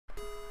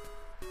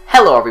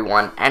Hello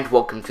everyone, and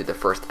welcome to the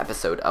first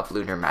episode of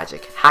Lunar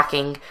Magic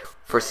Hacking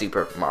for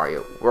Super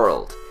Mario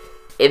World.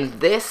 In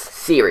this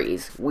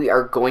series, we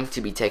are going to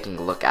be taking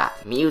a look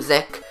at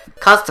music,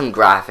 custom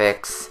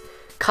graphics,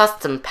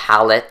 custom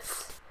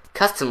palettes,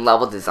 custom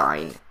level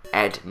design,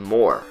 and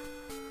more.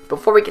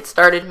 Before we get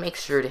started, make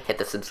sure to hit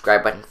the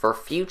subscribe button for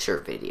future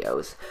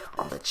videos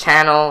on the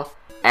channel,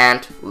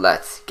 and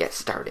let's get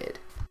started.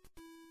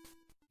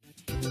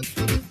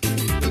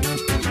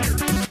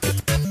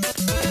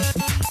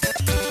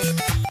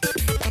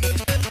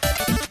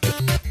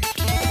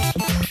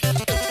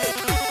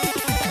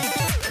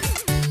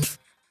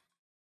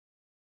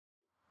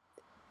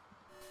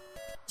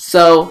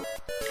 So,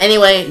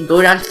 anyway,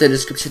 go down to the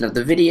description of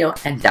the video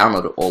and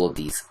download all of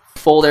these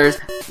folders.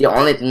 The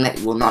only thing that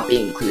will not be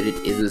included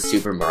is the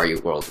Super Mario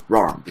World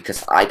ROM,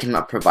 because I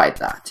cannot provide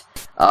that.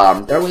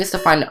 There are ways to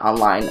find it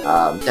online.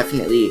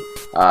 Definitely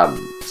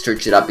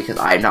search it up, because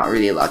I'm not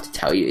really allowed to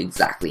tell you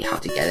exactly how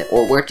to get it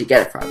or where to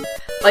get it from.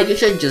 But you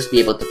should just be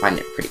able to find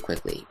it pretty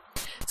quickly.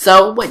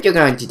 So, what you're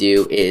going to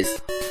do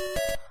is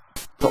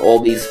put all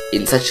these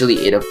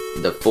essentially in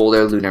the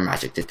folder Lunar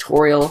Magic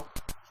Tutorial.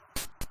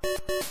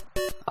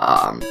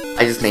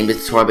 I just named it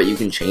tutorial, but you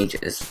can change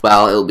it as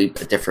well. It'll be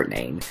a different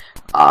name.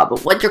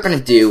 But what you're going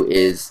to do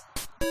is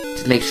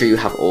to make sure you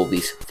have all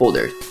these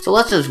folders. So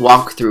let's just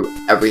walk through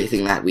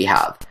everything that we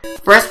have.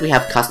 First, we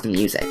have custom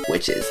music,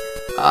 which is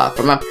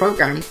from a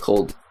program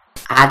called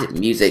Add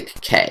Music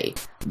K.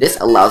 This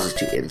allows us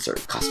to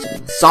insert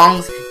custom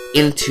songs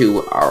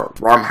into our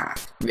ROM hack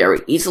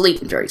very easily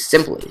and very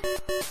simply.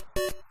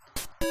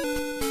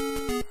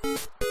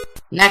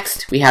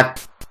 Next, we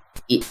have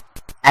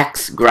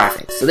X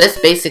graphics. So this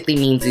basically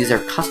means these are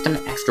custom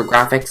extra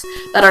graphics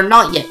that are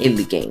not yet in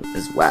the game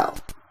as well.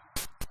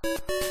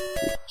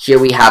 Here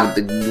we have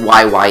the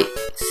YYCHR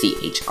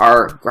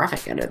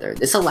graphic editor.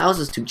 This allows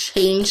us to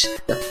change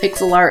the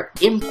pixel art,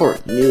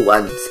 import new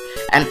ones,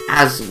 and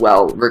as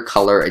well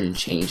recolor and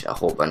change a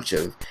whole bunch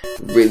of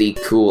really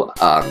cool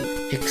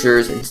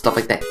pictures and stuff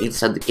like that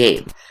inside the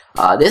game.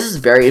 This is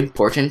very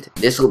important.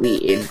 This will be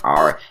in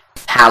our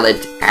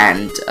palette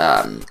and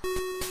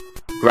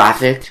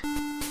graphic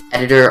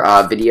editor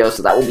video,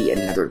 so that will be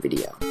another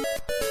video.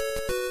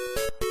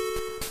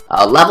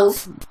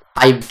 Levels.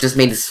 I just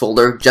made this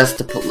folder just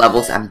to put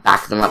levels and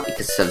back them up,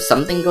 because if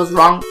something goes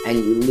wrong and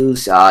you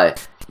lose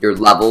your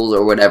levels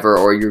or whatever,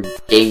 or your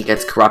game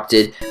gets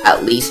corrupted,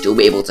 at least you'll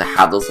be able to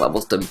have those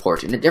levels to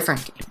import in a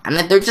different game. And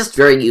they're just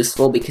very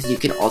useful because you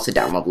can also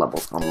download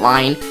levels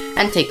online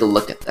and take a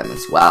look at them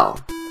as well.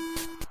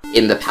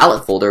 In the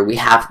palette folder, we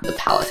have the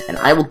palette, and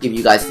I will give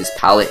you guys this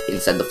palette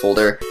inside the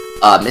folder.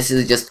 This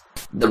is just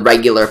the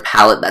regular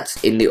palette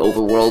that's in the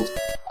overworld,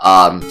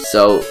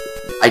 so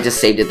I just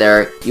saved it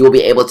there. You will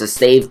be able to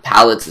save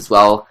palettes as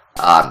well,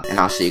 and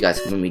I'll show you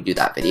guys when we do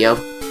that video.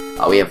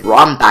 We have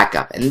ROM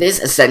backup, and this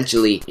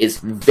essentially is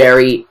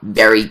very,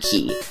 very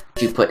key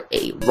to put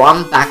a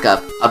ROM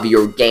backup of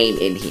your game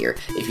in here.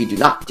 If you do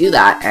not do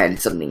that and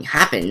something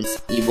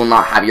happens, you will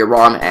not have your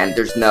ROM, and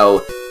it's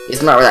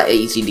not that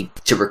easy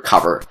to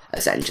recover,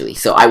 essentially.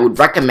 So I would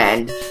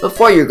recommend,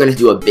 before you're going to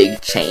do a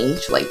big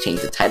change, like change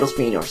the title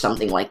screen or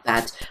something like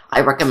that, I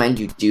recommend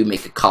you do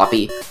make a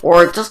copy,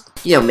 or just,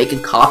 make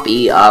a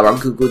copy on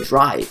Google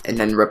Drive, and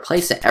then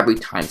replace it every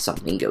time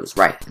something goes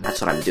right. And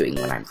that's what I'm doing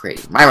when I'm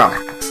creating my ROM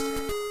hacks.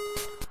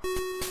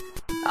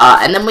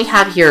 And then we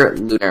have here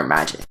Lunar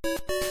Magic.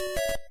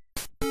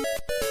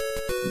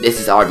 This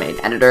is our main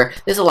editor.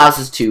 This allows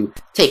us to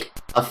take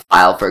a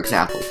file, for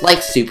example,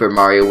 like Super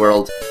Mario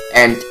World,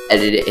 and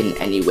edit it in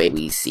any way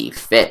we see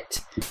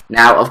fit.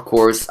 Now, of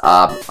course,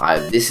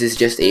 this is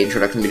just an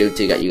introduction video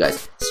to get you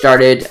guys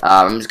started.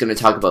 I'm just going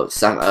to talk about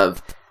some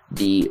of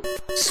the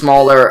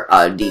smaller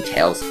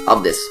details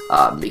of this,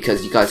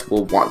 because you guys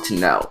will want to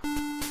know.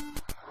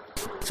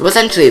 So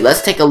essentially,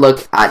 let's take a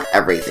look at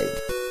everything.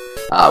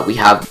 We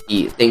have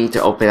the thing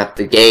to open up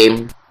the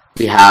game.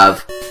 We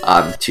have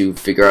to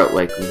figure out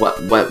like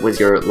what was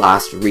your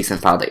last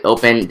recent file they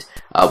opened.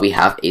 We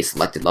have a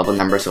selected level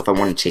number, so if I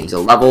want to change the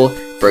level,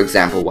 for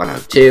example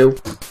 102,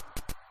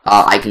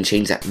 I can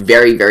change that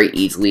very, very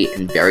easily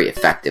and very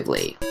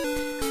effectively.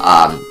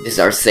 This is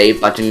our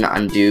save button,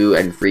 undo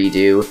and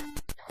redo.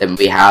 Then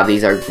we have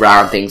these are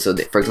ground things, so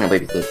that, for example,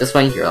 if you click this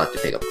one, you're allowed to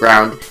pick up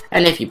ground,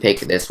 and if you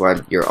pick this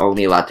one, you're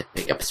only allowed to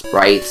pick up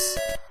sprites.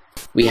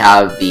 We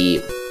have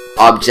the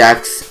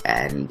objects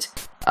and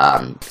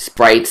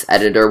sprites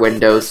editor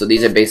windows, so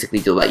these are basically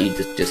to let you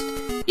just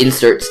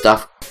insert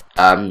stuff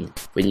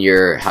when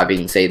you're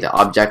having, say, the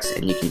objects,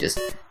 and you can just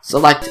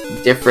select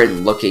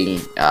different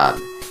looking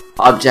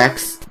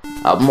objects.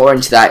 More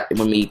into that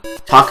when we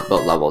talk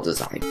about level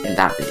design in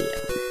that video.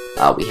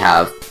 We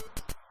have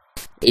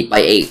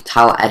 8x8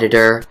 tile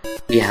editor,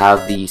 we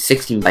have the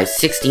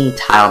 16x16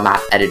 tile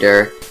map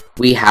editor,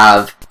 we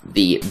have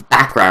the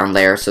background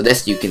layer, so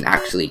this you can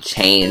actually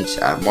change.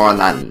 More on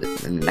that in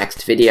the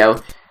next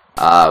video.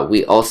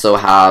 We also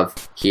have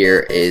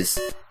here is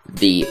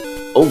the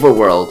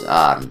Overworld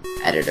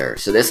Editor.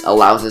 So this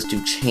allows us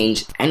to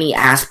change any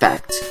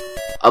aspect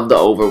of the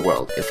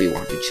overworld if we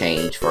want to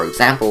change, for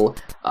example,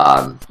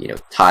 you know,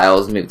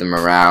 tiles, move them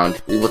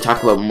around. We will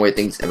talk about more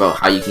things about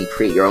how you can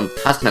create your own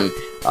custom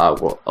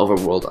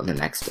overworld on the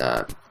next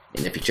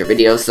in the future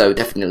video, so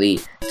definitely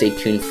stay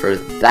tuned for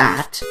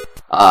that.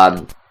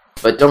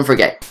 But don't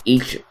forget,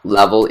 each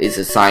level is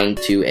assigned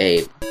to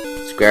a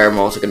square. I'm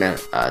also gonna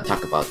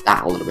talk about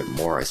that a little bit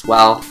more as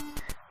well.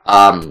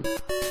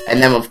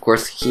 And then of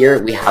course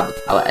here we have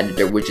the palette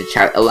editor, which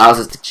allows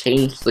us to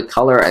change the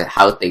color and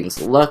how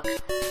things look.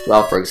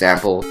 Well, for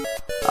example,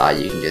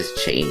 you can just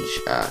change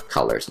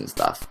colors and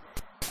stuff.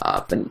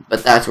 But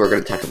that's what we're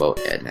going to talk about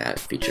in a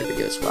future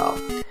video as well.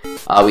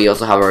 We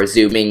also have our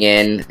zooming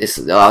in. This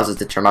allows us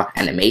to turn off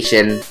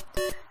animation.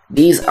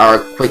 These are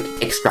quick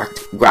extract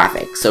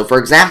graphics. So for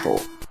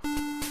example,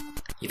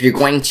 if you're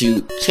going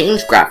to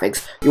change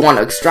graphics, you want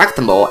to extract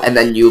them all, and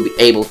then you'll be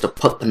able to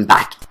put them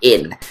back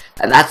in.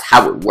 And that's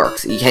how it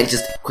works. You can't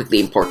just quickly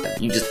import them.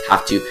 You just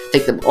have to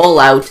take them all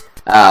out,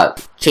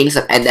 change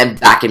them, and then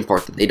back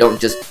import them. They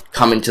don't just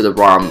come into the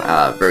ROM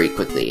very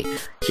quickly.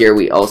 Here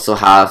we also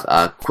have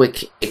a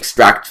quick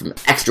extract from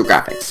extra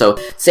graphics. So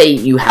say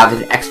you have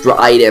an extra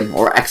item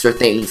or extra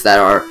things that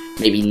are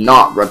maybe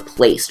not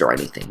replaced or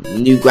anything.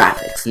 New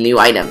graphics, new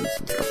items,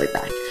 and stuff like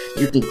that.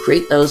 You can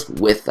create those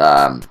with,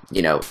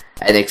 you know,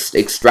 and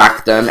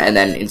extract them and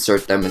then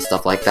insert them and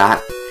stuff like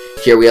that.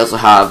 Here we also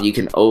have, you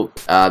can,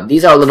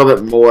 these are a little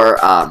bit more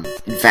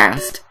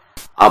advanced.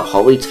 I'll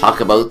probably talk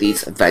about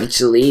these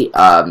eventually,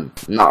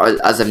 not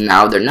as of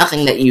now. They're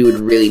nothing that you would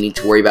really need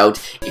to worry about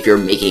if you're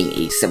making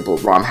a simple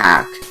ROM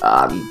hack.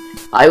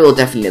 I will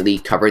definitely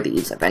cover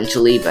these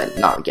eventually, but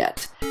not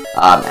yet.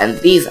 And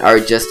these are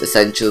just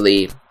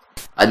essentially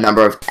a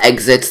number of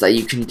exits that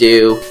you can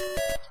do.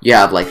 You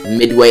have like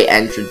midway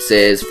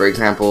entrances, for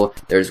example.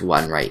 There's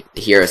one right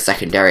here, a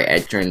secondary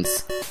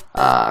entrance.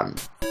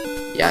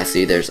 Yeah,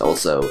 see, there's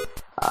also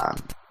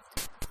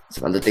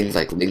some other things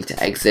like link to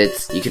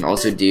exits. You can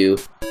also do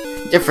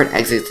different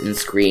exits and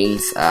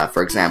screens.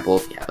 For example,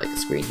 if you have like a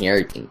screen here,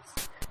 you can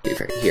do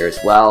it here as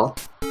well.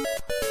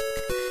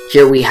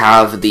 Here we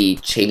have the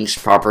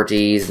changed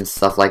properties and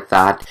stuff like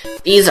that.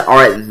 These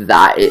aren't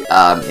that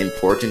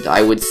important,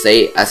 I would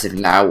say, as of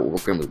now, what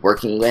we're going to be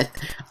working with.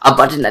 A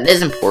button that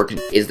is important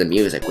is the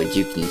music, which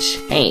you can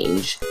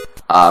change.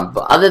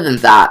 But other than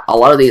that, a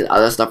lot of these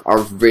other stuff are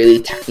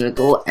really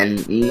technical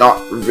and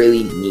not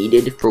really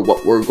needed for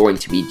what we're going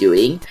to be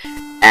doing.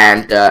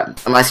 And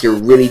unless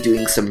you're really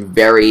doing some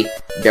very,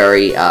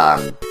 very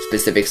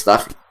specific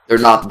stuff, they're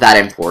not that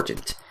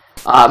important.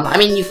 I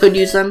mean, you could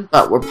use them,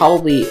 but we're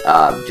probably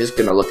just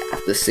gonna look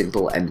at the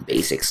simple and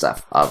basic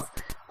stuff of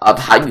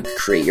how you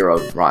create your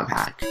own ROM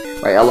hack,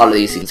 right? A lot of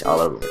these things are a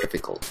little bit more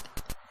difficult.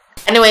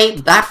 Anyway,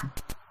 that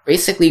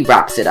basically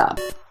wraps it up.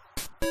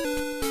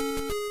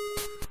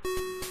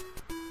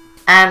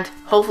 And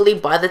hopefully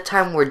by the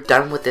time we're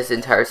done with this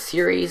entire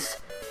series,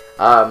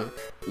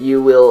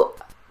 you will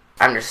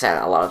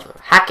understand a lot of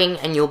hacking,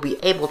 and you'll be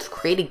able to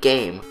create a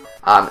game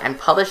and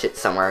publish it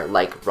somewhere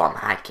like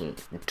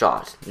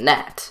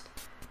romhacking.net.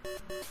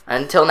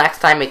 Until next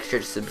time, make sure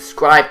to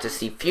subscribe to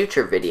see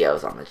future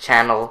videos on the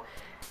channel,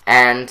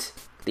 and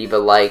leave a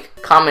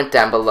like, comment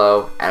down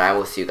below, and I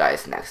will see you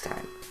guys next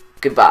time.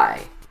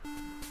 Goodbye.